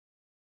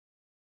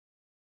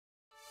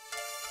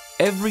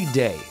Every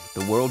day,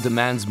 the world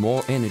demands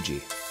more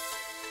energy,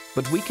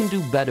 but we can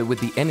do better with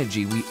the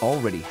energy we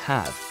already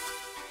have.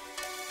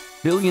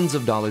 Billions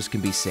of dollars can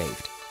be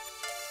saved.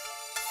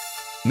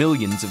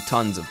 Millions of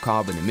tons of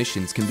carbon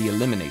emissions can be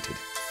eliminated.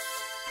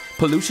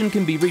 Pollution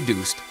can be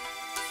reduced.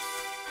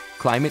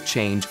 Climate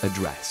change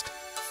addressed.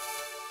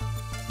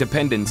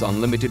 Dependence on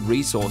limited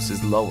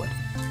resources lowered.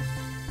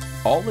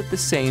 All at the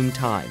same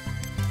time.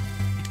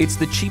 It's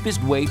the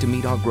cheapest way to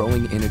meet our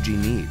growing energy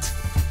needs,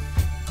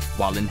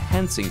 while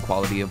enhancing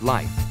quality of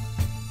life.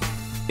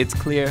 It's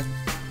clear,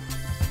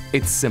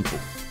 it's simple,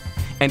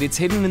 and it's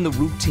hidden in the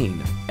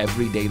routine of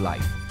everyday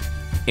life.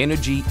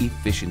 Energy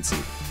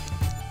efficiency.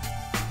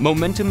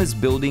 Momentum is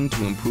building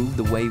to improve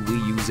the way we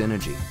use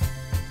energy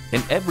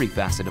in every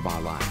facet of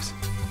our lives.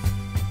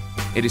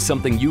 It is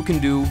something you can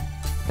do,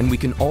 and we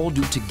can all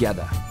do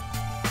together,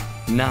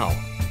 now.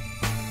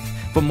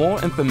 For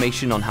more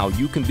information on how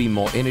you can be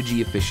more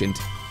energy efficient,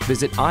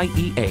 visit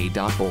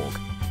iea.org.